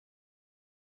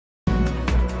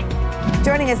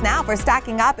Joining us now for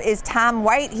Stocking Up is Tom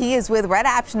White. He is with Red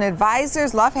Option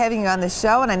Advisors. Love having you on the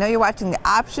show, and I know you're watching the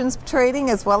options trading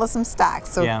as well as some stocks,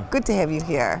 so yeah. Good to have you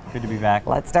here. Good to be back.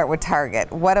 Let's start with Target.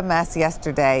 What a mess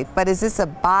yesterday, but is this a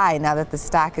buy now that the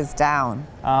stock is down?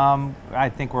 I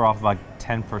think we're off about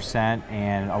 10%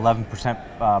 and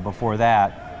 11% before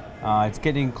that. It's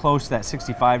getting close to that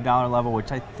 $65 level,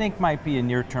 which I think might be a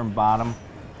near-term bottom,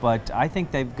 but I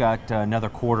think they've got another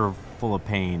quarter full of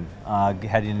pain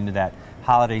heading into that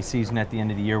holiday season at the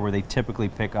end of the year where they typically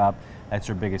pick up. That's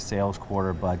their biggest sales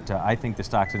quarter, but I think the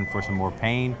stock's in for some more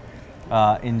pain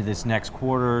into this next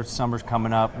quarter. Summer's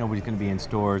coming up, nobody's going to be in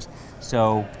stores,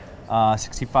 so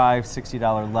 $65,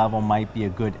 $60 level might be a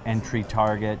good entry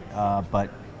target, but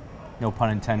no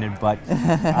pun intended, but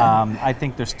I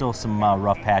think there's still some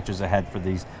rough patches ahead for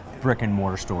these brick and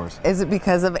mortar stores. Is it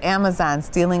because of Amazon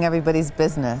stealing everybody's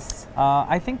business?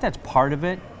 I think that's part of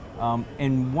it.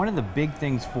 And one of the big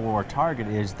things for Target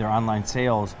is their online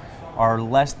sales are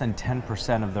less than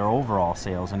 10% of their overall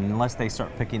sales. And unless they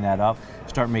start picking that up,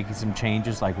 start making some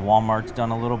changes like Walmart's done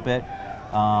a little bit,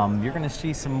 you're going to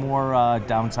see some more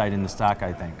downside in the stock,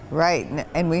 I think. Right,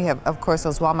 and we have, of course,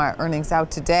 those Walmart earnings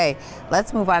out today.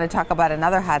 Let's move on and talk about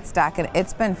another hot stock, and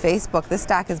it's been Facebook. This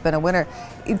stock has been a winner.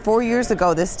 4 years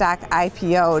ago, this stock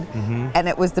IPO'd, and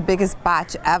it was the biggest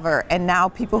botch ever. And now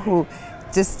people who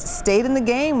just stayed in the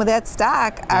game with that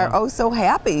stock are oh so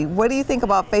happy. What do you think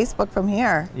about Facebook from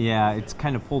here? Yeah, it's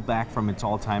kind of pulled back from its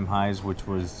all-time highs, which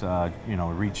was,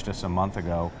 reached us a month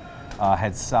ago.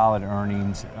 Had solid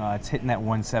earnings. It's hitting that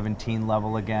 117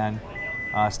 level again.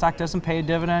 Stock doesn't pay a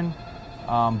dividend,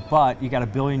 but you got 1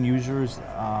 billion users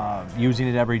using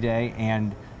it every day,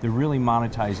 and they're really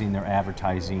monetizing their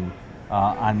advertising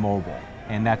on mobile,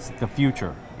 and that's the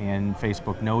future. And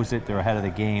Facebook knows it. They're ahead of the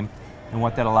game. And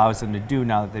what that allows them to do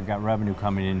now that they've got revenue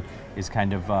coming in is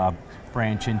kind of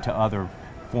branch into other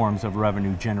forms of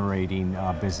revenue generating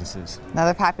businesses.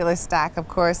 Another popular stock, of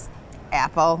course,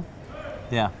 Apple.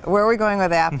 Yeah. Where are we going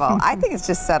with Apple? I think it's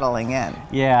just settling in.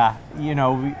 Yeah,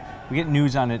 we get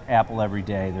news on it, Apple every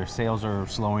day. Their sales are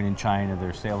slowing in China,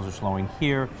 their sales are slowing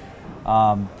here.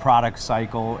 Product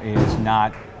cycle is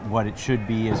not what it should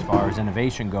be as far as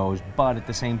innovation goes, but at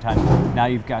the same time, now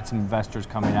you've got some investors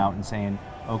coming out and saying,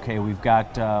 okay, we've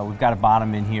got a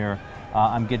bottom in here.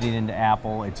 I'm getting into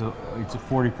Apple. It's a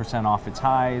 40% off its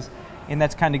highs, and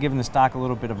that's kind of giving the stock a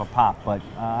little bit of a pop. But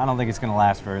I don't think it's going to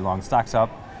last very long. Stock's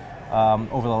up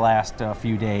over the last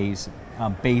few days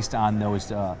based on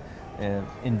those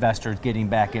investors getting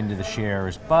back into the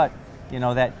shares. But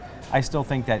that I still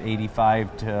think that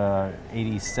 $85 to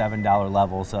 $87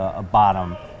 level's a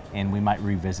bottom, and we might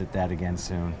revisit that again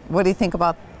soon. What do you think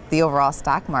about the overall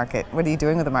stock market? What are you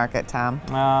doing with the market, Tom?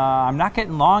 I'm not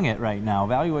getting long it right now.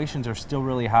 Valuations are still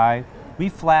really high. We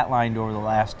flatlined over the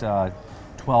last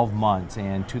 12 months,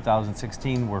 and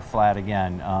 2016 we're flat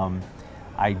again.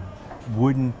 I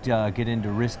wouldn't get into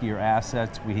riskier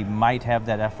assets. We might have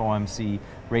that FOMC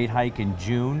rate hike in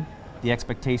June. The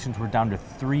expectations were down to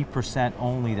 3%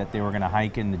 only that they were going to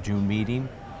hike in the June meeting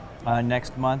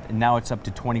next month, and now it's up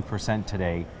to 20%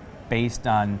 today, based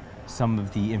on some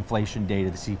of the inflation data,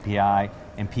 the CPI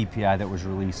and PPI that was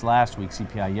released last week,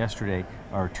 CPI yesterday,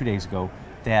 or 2 days ago,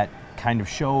 that kind of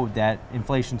showed that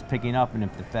inflation's picking up, and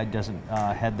if the Fed doesn't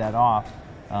head that off,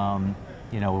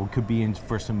 we could be in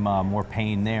for some more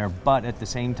pain there. But at the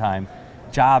same time,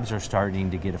 jobs are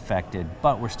starting to get affected,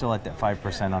 but we're still at that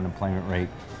 5% unemployment rate,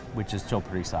 which is still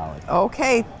pretty solid.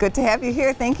 Okay, good to have you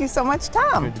here. Thank you so much,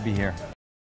 Tom. Good to be here.